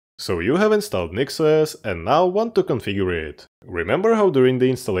So you have installed NixOS and now want to configure it. Remember how during the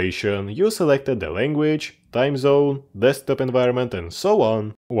installation you selected the language, time zone, desktop environment and so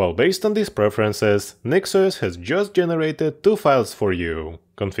on? Well, based on these preferences, NixOS has just generated two files for you,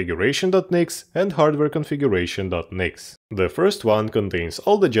 configuration.nix and hardwareconfiguration.nix. The first one contains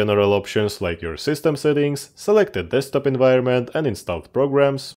all the general options like your system settings, selected desktop environment and installed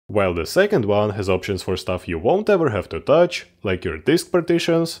programs, while the second one has options for stuff you won't ever have to touch, like your disk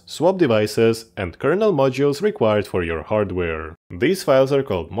partitions, swap devices, and kernel modules required for your hardware. These files are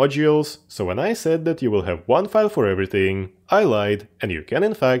called modules, so when I said that you will have one file for everything, I lied, and you can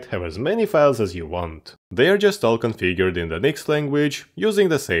in fact have as many files as you want. They are just all configured in the Nix language, using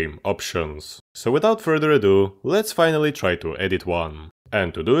the same options. So without further ado, let's finally try to edit one.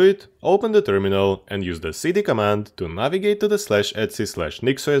 And to do it, open the terminal and use the cd command to navigate to the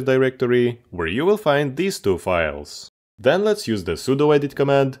 /etc/nixos directory, where you will find these two files. Then let's use the sudo edit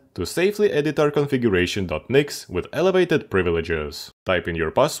command to safely edit our configuration.nix with elevated privileges. Type in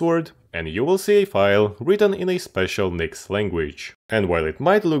your password and you will see a file written in a special Nix language. And while it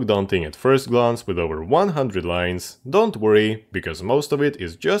might look daunting at first glance with over 100 lines, don't worry, because most of it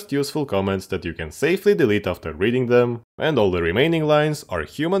is just useful comments that you can safely delete after reading them, and all the remaining lines are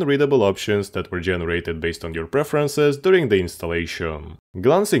human-readable options that were generated based on your preferences during the installation.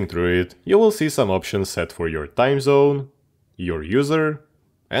 Glancing through it, you will see some options set for your time zone, your user,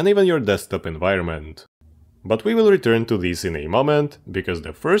 and even your desktop environment. But we will return to these in a moment, because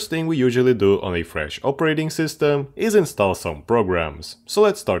the first thing we usually do on a fresh operating system is install some programs, so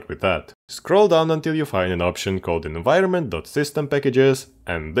let's start with that. Scroll down until you find an option called environment.systempackages,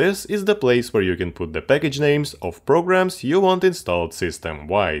 and this is the place where you can put the package names of programs you want installed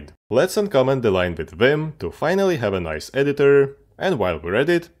system-wide. Let's uncomment the line with Vim to finally have a nice editor, and while we're at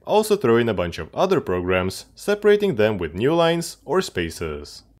it, also throw in a bunch of other programs, separating them with new lines or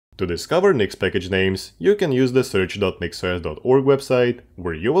spaces. To discover Nix package names, you can use the search.nixos.org website,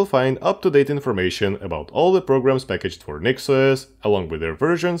 where you will find up-to-date information about all the programs packaged for NixOS, along with their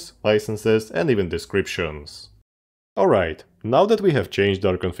versions, licenses, and even descriptions. Alright, now that we have changed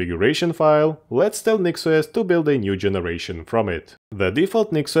our configuration file, let's tell NixOS to build a new generation from it. The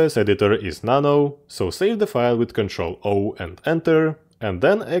default NixOS editor is nano, so save the file with Ctrl-O and Enter, and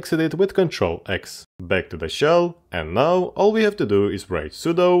then exit it with Ctrl-X. Back to the shell, and now all we have to do is write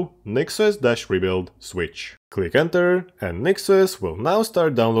sudo nixos-rebuild switch. Click enter, and NixOS will now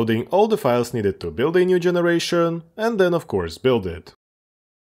start downloading all the files needed to build a new generation, and then of course build it.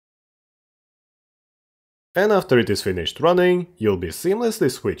 And after it is finished running, you'll be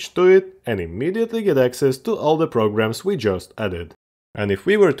seamlessly switched to it and immediately get access to all the programs we just added. And if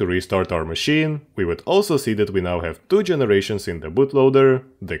we were to restart our machine, we would also see that we now have two generations in the bootloader,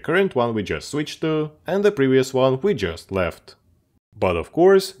 the current one we just switched to, and the previous one we just left. But of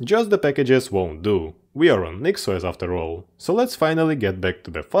course, just the packages won't do. We are on NixOS after all, so let's finally get back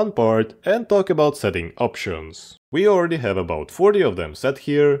to the fun part and talk about setting options. We already have about 40 of them set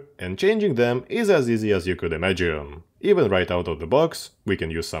here, and changing them is as easy as you could imagine. Even right out of the box, we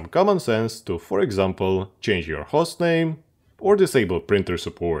can use some common sense to, for example, change your hostname, or disable printer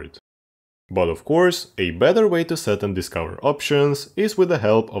support. But of course, a better way to set and discover options is with the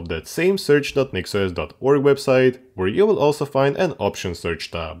help of that same search.nixos.org website, where you will also find an option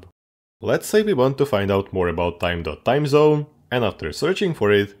search tab. Let's say we want to find out more about time.timezone, and after searching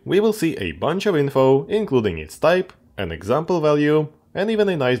for it, we will see a bunch of info, including its type, an example value, and even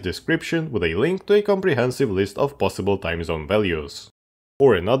a nice description with a link to a comprehensive list of possible time zone values.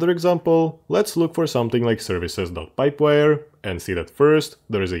 For another example, let's look for something like services.pipewire and see that first,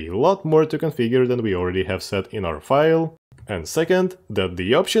 there is a lot more to configure than we already have set in our file, and second, that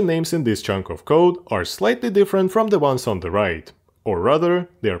the option names in this chunk of code are slightly different from the ones on the right. Or rather,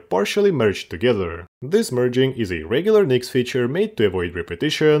 they are partially merged together. This merging is a regular Nix feature made to avoid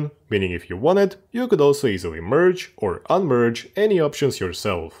repetition, meaning if you wanted, you could also easily merge or unmerge any options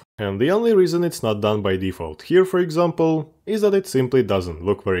yourself. And the only reason it's not done by default here, for example, is that it simply doesn't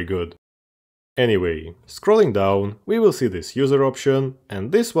look very good. Anyway, scrolling down, we will see this user option,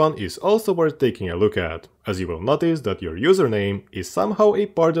 and this one is also worth taking a look at, as you will notice that your username is somehow a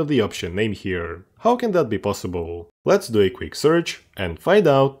part of the option name here. How can that be possible? Let's do a quick search and find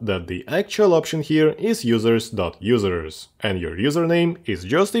out that the actual option here is users.users, and your username is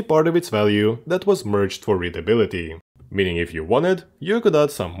just a part of its value that was merged for readability. Meaning if you wanted, you could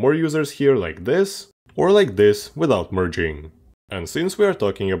add some more users here like this, or like this without merging. And since we are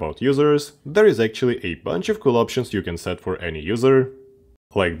talking about users, there is actually a bunch of cool options you can set for any user,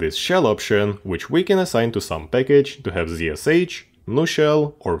 like this shell option, which we can assign to some package to have ZSH, new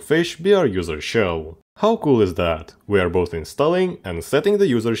shell, or fish be our user shell. How cool is that? We are both installing and setting the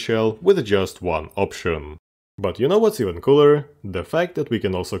user shell with just one option. But you know what's even cooler? The fact that we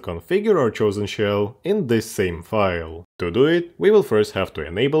can also configure our chosen shell in this same file. To do it, we will first have to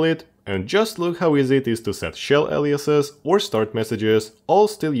enable it, and just look how easy it is to set shell aliases or start messages, all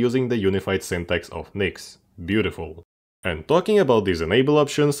still using the unified syntax of Nix. Beautiful. And talking about these enable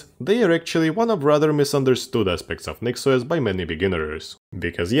options, they are actually one of rather misunderstood aspects of NixOS by many beginners.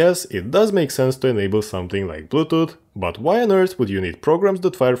 Because yes, it does make sense to enable something like Bluetooth, but why on earth would you need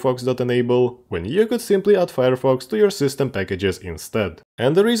programs.firefox.enable when you could simply add Firefox to your system packages instead?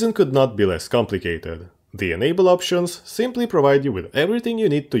 And the reason could not be less complicated. The enable options simply provide you with everything you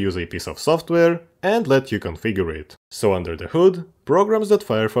need to use a piece of software and let you configure it. So under the hood,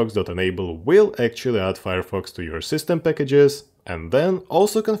 programs.firefox.enable will actually add Firefox to your system packages and then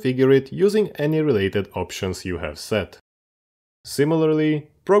also configure it using any related options you have set. Similarly,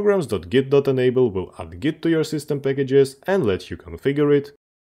 programs.git.enable will add Git to your system packages and let you configure it,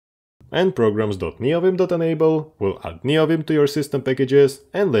 and programs.neovim.enable will add Neovim to your system packages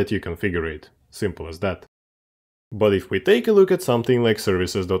and let you configure it. Simple as that. But if we take a look at something like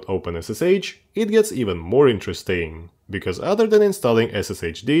services.openssh, it gets even more interesting. Because other than installing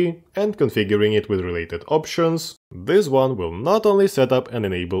SSHD and configuring it with related options, this one will not only set up and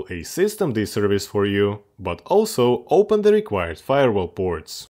enable a systemd service for you, but also open the required firewall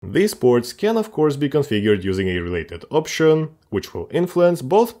ports. These ports can of course be configured using a related option, which will influence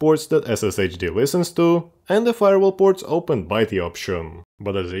both ports that SSHD listens to and the firewall ports opened by the option.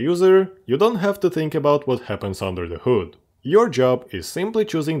 But as a user, you don't have to think about what happens under the hood. Your job is simply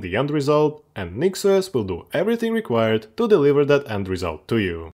choosing the end result, and NixOS will do everything required to deliver that end result to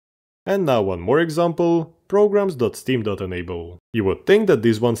you. And now one more example, programs.steam.enable. You would think that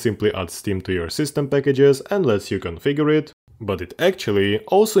this one simply adds Steam to your system packages and lets you configure it, but it actually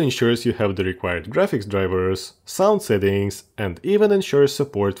also ensures you have the required graphics drivers, sound settings, and even ensures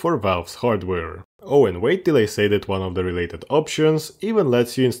support for Valve's hardware. Oh, and wait till I say that one of the related options even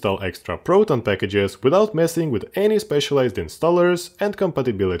lets you install extra Proton packages without messing with any specialized installers and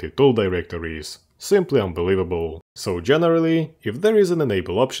compatibility tool directories. Simply unbelievable. So generally, if there is an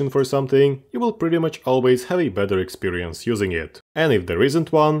enable option for something, you will pretty much always have a better experience using it. And if there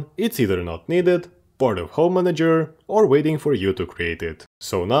isn't one, it's either not needed, part of Home Manager, or waiting for you to create it.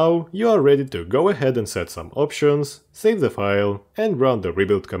 So now you are ready to go ahead and set some options, save the file, and run the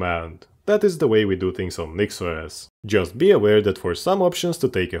rebuild command. That is the way we do things on NixOS. Just be aware that for some options to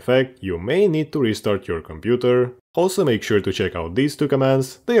take effect, you may need to restart your computer. Also make sure to check out these two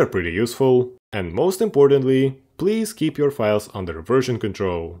commands, they are pretty useful. And most importantly, please keep your files under version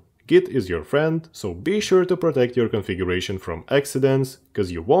control. Git is your friend, so be sure to protect your configuration from accidents,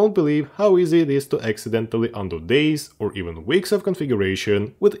 cause you won't believe how easy it is to accidentally undo days or even weeks of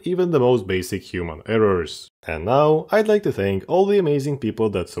configuration with even the most basic human errors. And now, I'd like to thank all the amazing people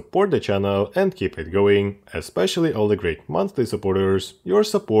that support the channel and keep it going, especially all the great monthly supporters. Your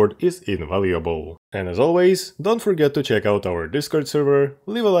support is invaluable. And as always, don't forget to check out our Discord server,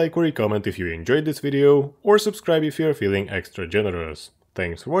 leave a like or a comment if you enjoyed this video, or subscribe if you're feeling extra generous.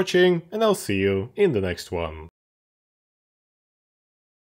 Thanks for watching, and I'll see you in the next one.